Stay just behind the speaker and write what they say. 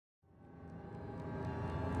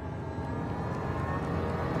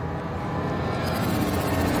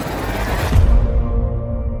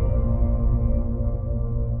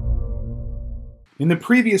In the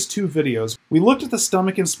previous two videos, we looked at the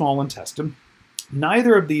stomach and small intestine.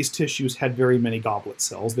 Neither of these tissues had very many goblet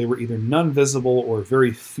cells. They were either non-visible or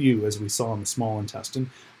very few, as we saw in the small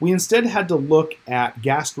intestine. We instead had to look at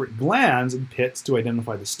gastric glands and pits to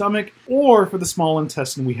identify the stomach, or for the small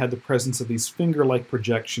intestine, we had the presence of these finger-like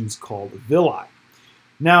projections called villi.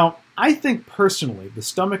 Now, I think personally, the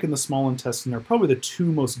stomach and the small intestine are probably the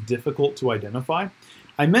two most difficult to identify.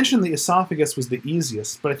 I mentioned the esophagus was the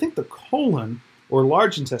easiest, but I think the colon, or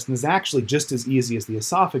large intestine, is actually just as easy as the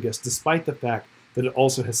esophagus, despite the fact that it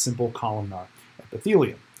also has simple columnar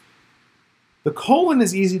epithelium. The colon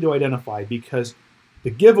is easy to identify because the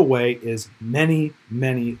giveaway is many,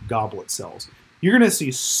 many goblet cells. You're going to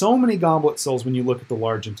see so many goblet cells when you look at the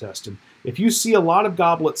large intestine. If you see a lot of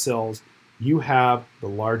goblet cells, you have the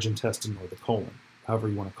large intestine or the colon, however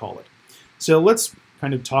you want to call it. So let's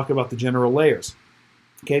kind of talk about the general layers.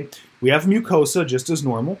 Okay, we have mucosa just as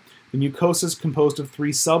normal. The mucosa is composed of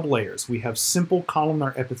three sublayers. We have simple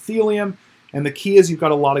columnar epithelium, and the key is you've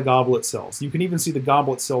got a lot of goblet cells. You can even see the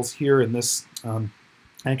goblet cells here in this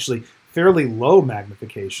actually fairly low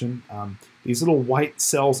magnification. These little white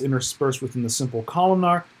cells interspersed within the simple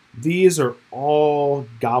columnar, these are all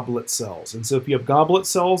goblet cells. And so if you have goblet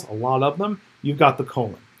cells, a lot of them, you've got the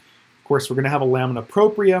colon. Of course, we're going to have a lamina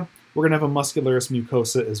propria. We're going to have a muscularis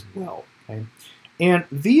mucosa as well. Okay? And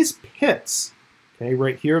these pits, okay,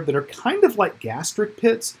 right here, that are kind of like gastric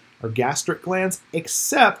pits or gastric glands,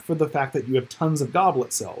 except for the fact that you have tons of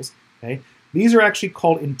goblet cells. Okay? These are actually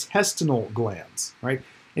called intestinal glands. Right?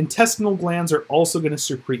 Intestinal glands are also going to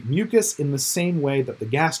secrete mucus in the same way that the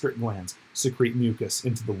gastric glands secrete mucus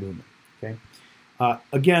into the lumen. Okay?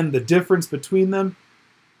 Again, the difference between them,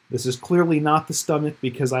 this is clearly not the stomach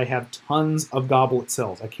because I have tons of goblet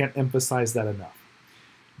cells. I can't emphasize that enough.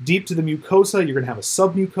 Deep to the mucosa, you're going to have a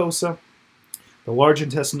submucosa. The large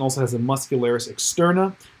intestine also has a Muscularis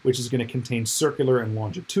Externa, which is going to contain circular and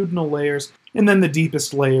longitudinal layers. And then the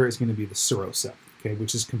deepest layer is going to be the serosa, okay,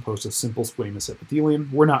 which is composed of simple squamous epithelium.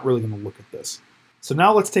 We're not really going to look at this. So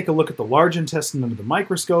now let's take a look at the large intestine under the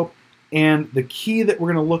microscope. And the key that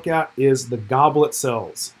we're going to look at is the goblet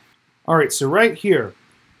cells. All right, so right here,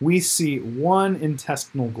 we see one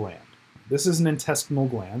intestinal gland. This is an intestinal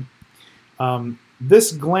gland.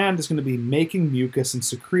 This gland is going to be making mucus and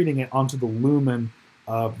secreting it onto the lumen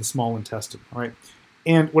of the small intestine. All right,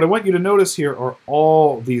 and what I want you to notice here are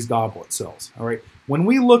all these goblet cells. All right, when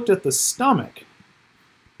we looked at the stomach,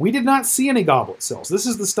 we did not see any goblet cells. This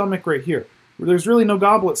is the stomach right here. There's really no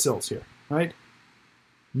goblet cells here, right?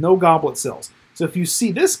 No goblet cells. So if you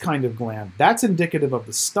see this kind of gland, that's indicative of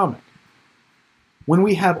the stomach. When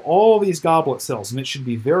we have all these goblet cells, and it should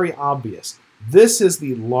be very obvious, this is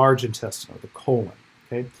the large intestine, or the colon,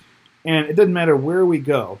 okay? And it doesn't matter where we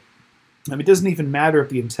go. I mean, it doesn't even matter if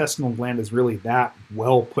the intestinal gland is really that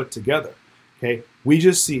well put together, okay? We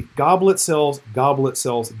just see goblet cells, goblet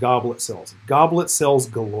cells, goblet cells, goblet cells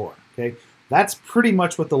galore, okay? That's pretty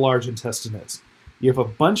much what the large intestine is. You have a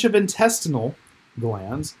bunch of intestinal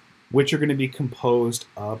glands, which are going to be composed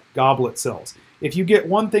of goblet cells. If you get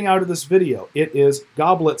one thing out of this video, it is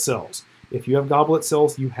goblet cells. If you have goblet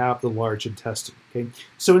cells, you have the large intestine. Okay?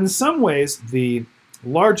 So in some ways, the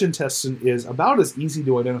large intestine is about as easy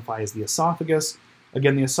to identify as the esophagus.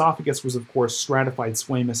 Again, the esophagus was, of course, stratified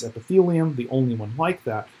squamous epithelium, the only one like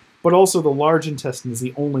that. But also the large intestine is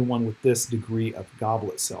the only one with this degree of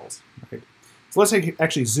goblet cells. Right? So let's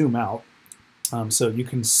actually zoom out. So you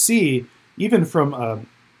can see, even from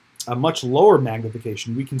a much lower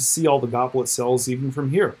magnification, we can see all the goblet cells even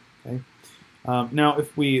from here. Okay? Now,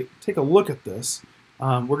 if we take a look at this,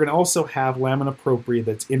 we're going to also have lamina propria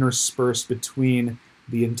that's interspersed between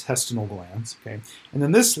the intestinal glands. Okay? And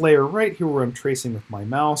then this layer right here where I'm tracing with my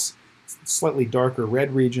mouse, slightly darker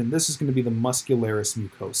red region, this is going to be the muscularis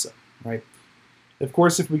mucosa. Right? Of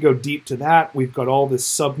course, if we go deep to that, we've got all this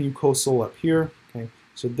submucosal up here. Okay?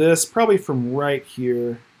 So this, probably from right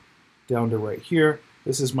here down to right here,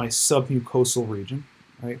 this is my submucosal region.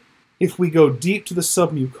 Right? If we go deep to the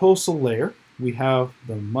submucosal layer, we have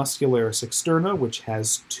the Muscularis Externa, which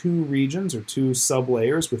has two regions or two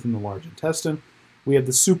sublayers within the large intestine. We have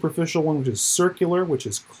the superficial one, which is circular, which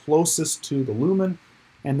is closest to the lumen.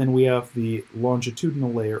 And then we have the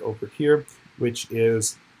longitudinal layer over here, which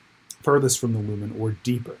is furthest from the lumen or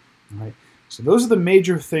deeper. Right? So those are the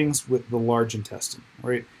major things with the large intestine.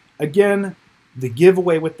 Right? Again, the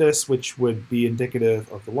giveaway with this, which would be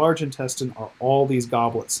indicative of the large intestine, are all these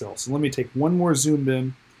goblet cells. So let me take one more zoom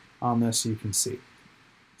in on this so you can see.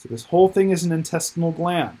 So this whole thing is an intestinal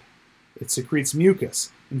gland. It secretes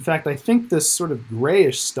mucus. In fact, I think this sort of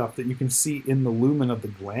grayish stuff that you can see in the lumen of the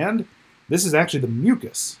gland, this is actually the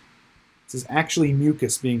mucus. This is actually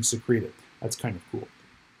mucus being secreted. That's kind of cool.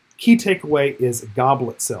 Key takeaway is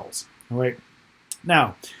goblet cells. All right.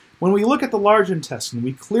 Now, when we look at the large intestine,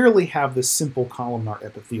 we clearly have this simple columnar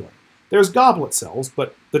epithelium. There's goblet cells,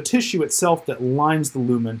 but the tissue itself that lines the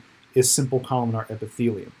lumen is simple columnar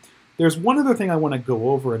epithelium. There's one other thing I want to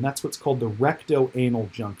go over, and that's what's called the recto-anal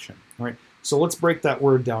junction. All right, so let's break that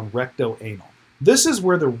word down, recto-anal. This is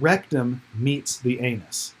where the rectum meets the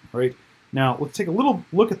anus. All right, now let's take a little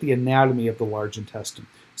look at the anatomy of the large intestine.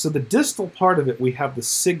 So the distal part of it, we have the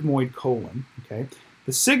sigmoid colon. Okay,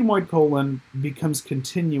 the sigmoid colon becomes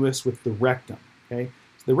continuous with the rectum. Okay,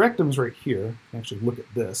 so the rectum's right here. You can actually look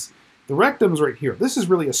at this. The rectum's right here. This is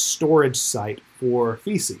really a storage site for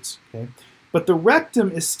feces. Okay. But the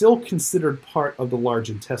rectum is still considered part of the large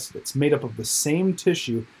intestine. It's made up of the same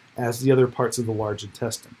tissue as the other parts of the large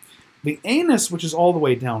intestine. The anus, which is all the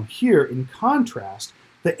way down here, in contrast,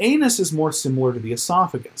 the anus is more similar to the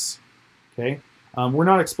esophagus. Okay? We're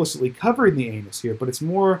not explicitly covering the anus here, but it's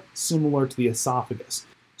more similar to the esophagus.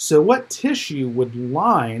 So what tissue would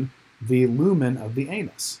line the lumen of the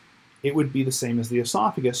anus? It would be the same as the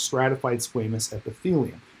esophagus, stratified squamous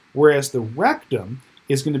epithelium. Whereas the rectum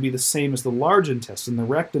is going to be the same as the large intestine. The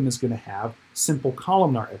rectum is going to have simple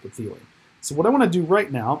columnar epithelium. So what I want to do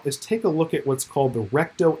right now is take a look at what's called the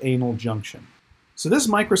recto-anal junction. So this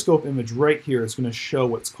microscope image right here is going to show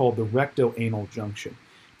what's called the recto-anal junction.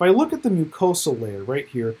 If I look at the mucosal layer right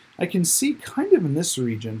here, I can see kind of in this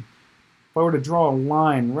region, if I were to draw a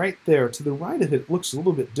line right there, to the right of it, it looks a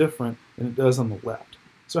little bit different than it does on the left.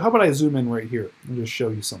 So how about I zoom in right here and just show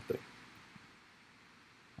you something.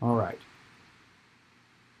 All right.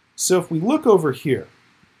 So if we look over here,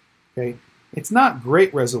 okay, it's not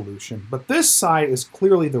great resolution, but this side is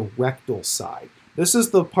clearly the rectal side. This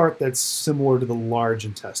is the part that's similar to the large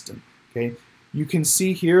intestine. Okay, you can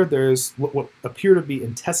see here there's what appear to be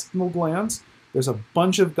intestinal glands. There's a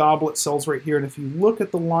bunch of goblet cells right here, and if you look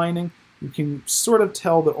at the lining, you can sort of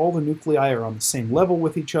tell that all the nuclei are on the same level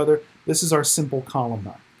with each other. This is our simple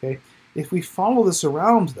columnar. Okay, if we follow this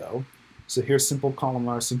around though, so here's simple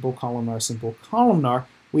columnar, simple columnar, simple columnar,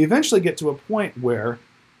 we eventually get to a point where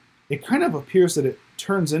it kind of appears that it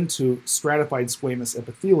turns into stratified squamous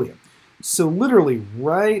epithelium. So literally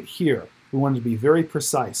right here, we wanted to be very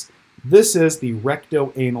precise. This is the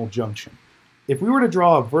recto-anal junction. If we were to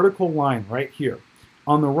draw a vertical line right here,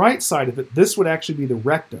 on the right side of it, this would actually be the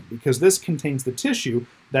rectum, because this contains the tissue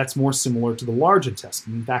that's more similar to the large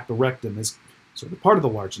intestine. In fact, the rectum is sort of part of the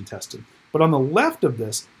large intestine. But on the left of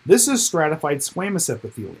this is stratified squamous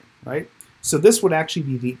epithelium, right? So this would actually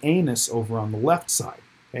be the anus over on the left side.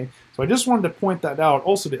 Okay? So I just wanted to point that out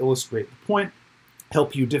also to illustrate the point,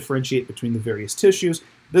 help you differentiate between the various tissues.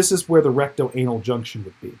 This is where the recto-anal junction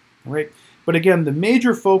would be. All right? But again, the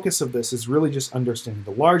major focus of this is really just understanding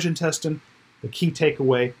the large intestine, the key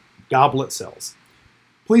takeaway, goblet cells.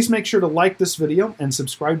 Please make sure to like this video and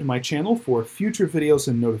subscribe to my channel for future videos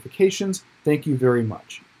and notifications. Thank you very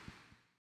much.